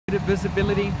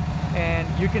visibility, and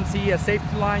you can see a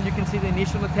safety line, you can see the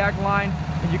initial attack line,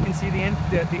 and you can see the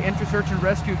entry search and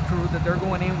rescue crew that they're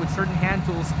going in with certain hand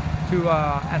tools to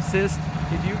assist.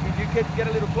 If you could get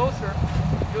a little closer,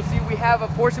 you'll see we have a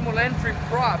forcible entry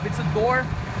prop. It's a door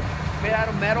made out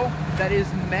of metal that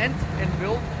is meant and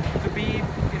built to be,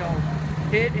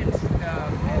 hit and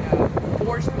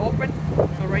forced open.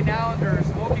 So right now, under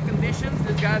smoky conditions,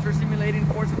 these guys are simulating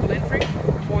forcible entry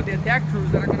for the attack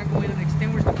crews that are going to go in and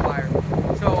extinguish the fire.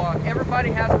 So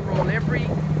everybody has a role. Every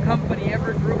company,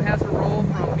 every group has a role,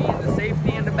 from being the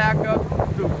safety and the backup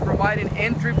to providing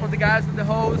entry for the guys with the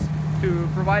hose, to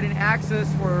providing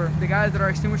access for the guys that are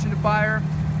extinguishing the fire,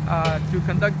 to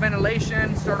conduct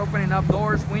ventilation, start opening up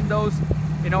doors, windows.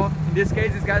 In this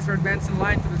case, these guys are advancing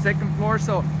line to the second floor.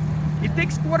 So it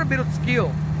takes quite a bit of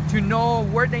skill to know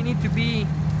where they need to be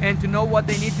and to know what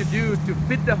they need to do to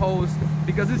fit the hose,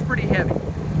 because it's pretty heavy,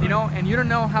 and you don't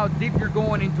know how deep you're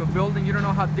going into a building, you don't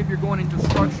know how deep you're going into a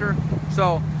structure.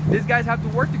 So these guys have to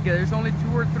work together. There's only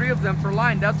 2 or 3 of them per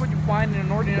line. That's what you find in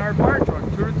an ordinary fire truck,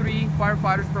 2 or 3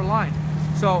 firefighters per line.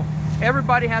 So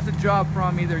everybody has a job.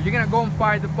 From either you're gonna go and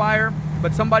fight the fire,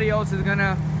 but somebody else is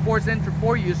gonna force entry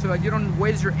for you, so that you don't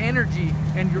waste your energy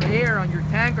and your air on your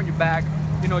tank on your back,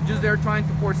 just there trying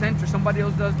to force entry. Somebody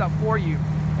else does that for you,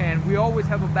 and we always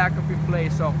have a backup in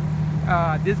place. So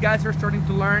these guys are starting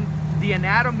to learn the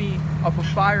anatomy of a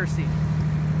fire scene,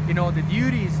 the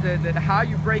duties, how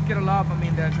you break it all up. I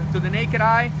mean, to the naked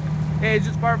eye, hey, it's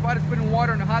just firefighters putting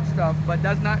water in the hot stuff, but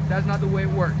that's not the way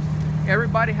it works.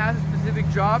 Everybody has a specific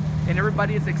job, and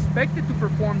everybody is expected to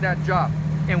perform that job.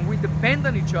 And we depend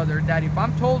on each other, that if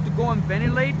I'm told to go and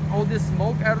ventilate all this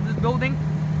smoke out of this building,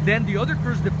 then the other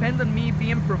crews depend on me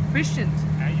being proficient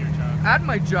at your job. At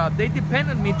my job. They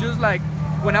depend on me, just like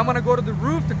when I'm gonna go to the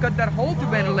roof to cut that hole to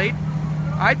ventilate,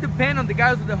 I depend on the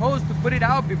guys with the hose to put it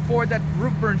out before that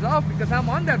roof burns off, because I'm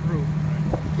on that roof.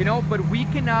 But we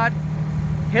cannot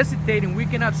hesitate and we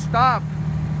cannot stop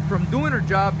from doing our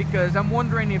job, because I'm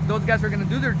wondering if those guys are gonna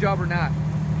do their job or not.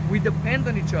 We depend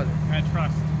on each other. And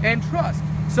trust. And trust.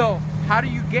 So how do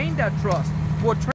you gain that trust? Well,